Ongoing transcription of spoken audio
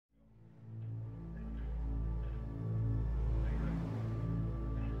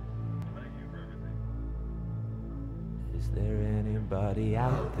there anybody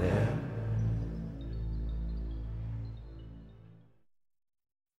out there?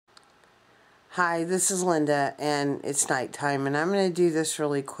 Hi, this is Linda, and it's nighttime, and I'm going to do this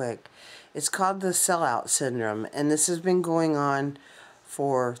really quick. It's called the Sellout Syndrome, and this has been going on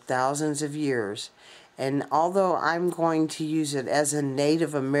for thousands of years. And although I'm going to use it as a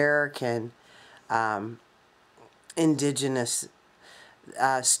Native American indigenous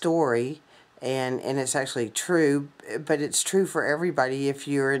story, and it's actually true, but it's true for everybody. If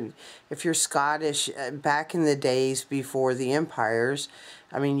you're Scottish, back in the days before the empires,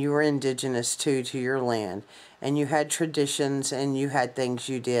 I mean, you were indigenous too to your land, and you had traditions and you had things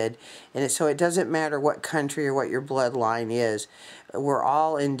you did, and so it doesn't matter what country or what your bloodline is. We're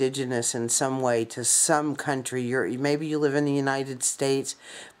all indigenous in some way to some country. Maybe you live in the United States,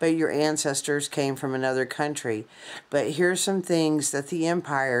 but your ancestors came from another country. But here's some things that the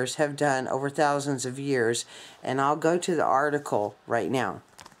empires have done over thousands of years, and I'll go to the article right now.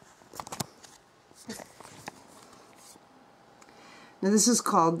 Now this is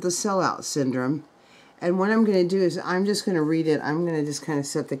called the Sellout Syndrome, and what I'm going to do is I'm just going to read it. I'm going to just kind of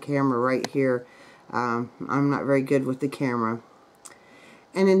set the camera right here. I'm not very good with the camera.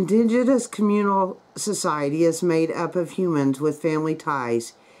 An indigenous communal society is made up of humans with family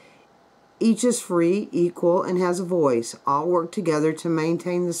ties. Each is free, equal, and has a voice. All work together to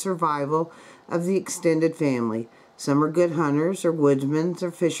maintain the survival of the extended family. Some are good hunters, or woodsmen,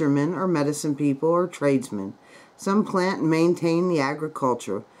 or fishermen, or medicine people, or tradesmen. Some plant and maintain the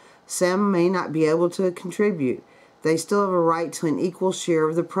agriculture. Some may not be able to contribute. They still have a right to an equal share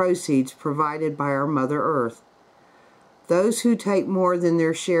of the proceeds provided by our Mother Earth. Those who take more than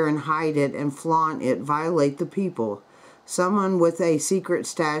their share and hide it and flaunt it violate the people. Someone with a secret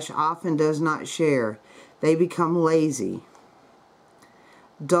stash often does not share. They become lazy,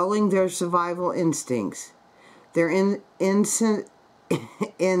 dulling their survival instincts. Their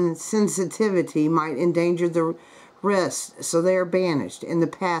insensitivity might endanger the rest, so they are banished. In the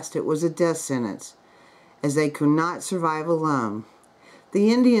past, it was a death sentence, as they could not survive alone. The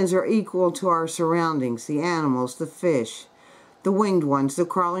Indians are equal to our surroundings, the animals, the fish, the winged ones, the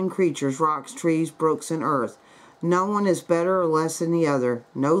crawling creatures, rocks, trees, brooks, and earth. No one is better or less than the other.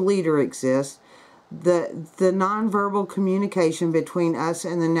 No leader exists. The nonverbal communication between us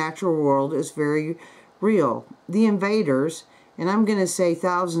and the natural world is very real. The invaders, and I'm going to say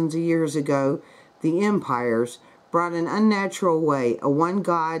thousands of years ago, the empires, brought an unnatural way, a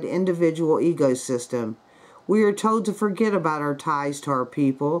one-God individual ecosystem. We are told to forget about our ties to our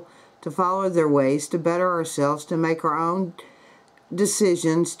people, to follow their ways, to better ourselves, to make our own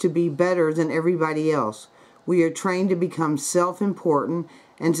decisions, to be better than everybody else. We are trained to become self-important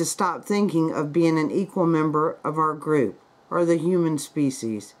and to stop thinking of being an equal member of our group, or the human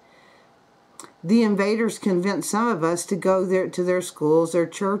species. The invaders convinced some of us to go to their schools, their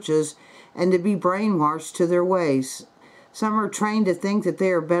churches, and to be brainwashed to their ways. Some are trained to think that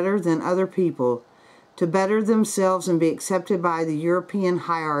they are better than other people, to better themselves and be accepted by the European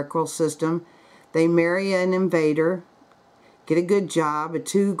hierarchical system. They marry an invader, get a good job, a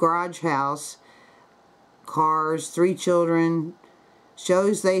 2-garage house, cars, 3 children,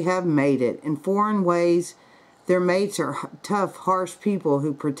 shows they have made it. In foreign ways, their mates are tough, harsh people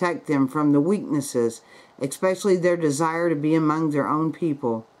who protect them from the weaknesses, especially their desire to be among their own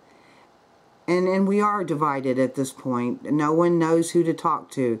people. And we are divided at this point. No one knows who to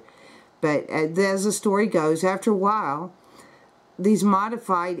talk to. But as the story goes, after a while, these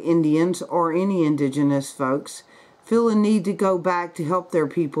modified Indians, or any indigenous folks, feel a need to go back to help their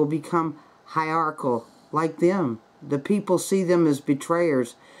people become hierarchical, like them. The people see them as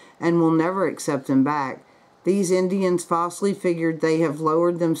betrayers and will never accept them back. These Indians falsely figured they have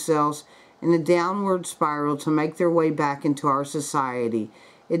lowered themselves in a downward spiral to make their way back into our society.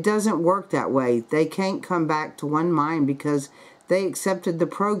 It doesn't work that way. They can't come back to one mind because they accepted the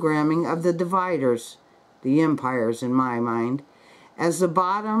programming of the dividers, the empires in my mind. As the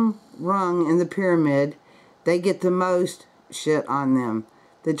bottom rung in the pyramid, they get the most shit on them.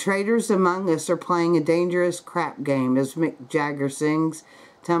 The traitors among us are playing a dangerous crap game, as Mick Jagger sings,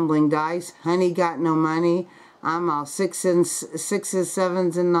 tumbling dice. Honey got no money. I'm all sixes,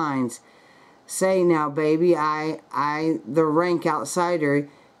 sevens, and nines. Say now, baby, I the rank outsider,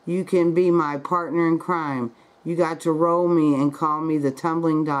 you can be my partner in crime. You got to roll me and call me the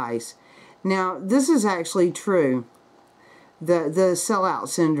tumbling dice. Now, this is actually true. The sellout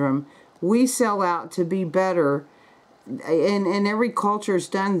syndrome. We sell out to be better, and every culture's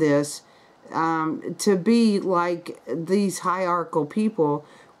done this, to be like these hierarchical people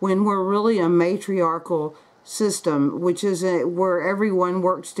when we're really a matriarchal system, which is where everyone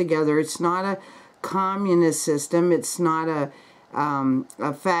works together. It's not a communist system. It's not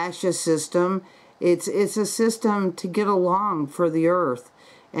a fascist system. It's a system to get along for the earth.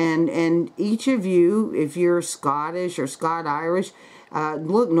 And each of you, if you're Scottish or Scot-Irish,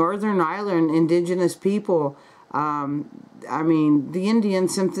 look, Northern Ireland indigenous people, I mean, the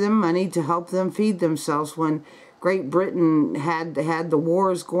Indians sent them money to help them feed themselves when Great Britain had the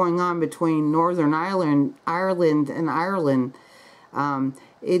wars going on between Northern Ireland and Ireland.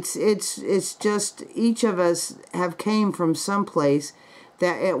 It's just each of us have came from someplace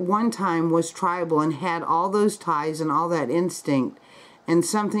that at one time was tribal and had all those ties and all that instinct, and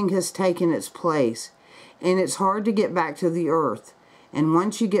something has taken its place. And it's hard to get back to the earth. And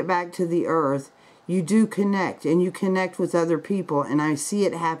once you get back to the earth, you do connect, and you connect with other people, and I see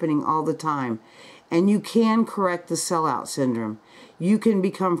it happening all the time. And you can correct the sellout syndrome. You can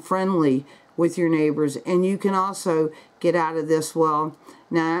become friendly with your neighbors, and you can also get out of this. Well,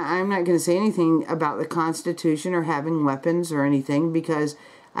 now, I'm not going to say anything about the Constitution or having weapons or anything, because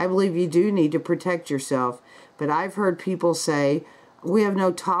I believe you do need to protect yourself. But I've heard people say, we have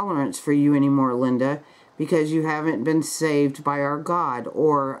no tolerance for you anymore, Linda, because you haven't been saved by our God.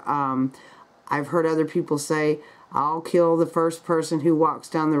 Or I've heard other people say, I'll kill the first person who walks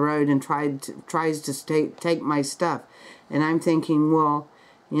down the road and tries to take my stuff. And I'm thinking, well,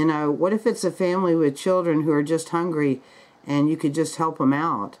 you know, what if it's a family with children who are just hungry and you could just help them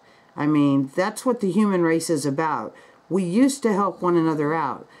out? I mean, that's what the human race is about. We used to help one another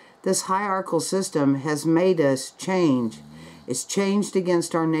out. This hierarchical system has made us change. It's changed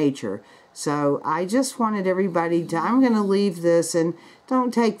against our nature. So I just wanted everybody to, I'm going to leave this, and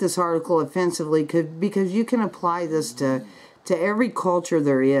don't take this article offensively, because you can apply this to every culture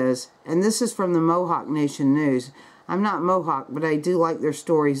there is. And this is from the Mohawk Nation News. I'm not Mohawk, but I do like their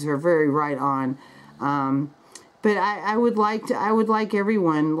stories. They're very right on. But I would like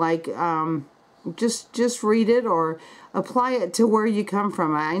everyone, like, just read it or apply it to where you come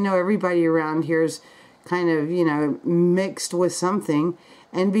from. I know everybody around here's kind of, you know, mixed with something.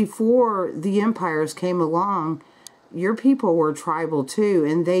 And before the empires came along, your people were tribal too,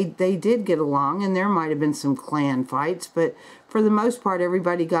 and they did get along, and there might have been some clan fights, but for the most part,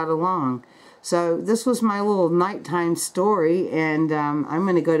 everybody got along. So this was my little nighttime story, and I'm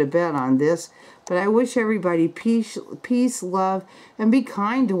going to go to bed on this. But I wish everybody peace, love, and be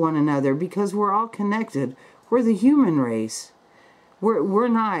kind to one another, because we're all connected. We're the human race. We're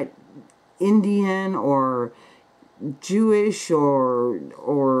not Indian or Jewish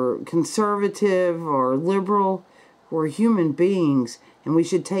or conservative or liberal. We're human beings, and we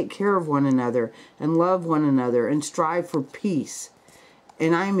should take care of one another and love one another and strive for peace.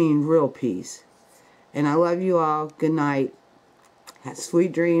 And I mean real peace. And I love you all. Good night. Have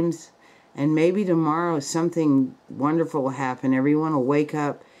sweet dreams. And maybe tomorrow something wonderful will happen. Everyone will wake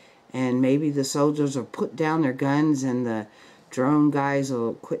up, and maybe the soldiers will put down their guns, and the drone guys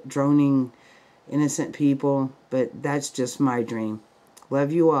will quit droning innocent people. But that's just my dream.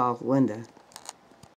 Love you all. Linda.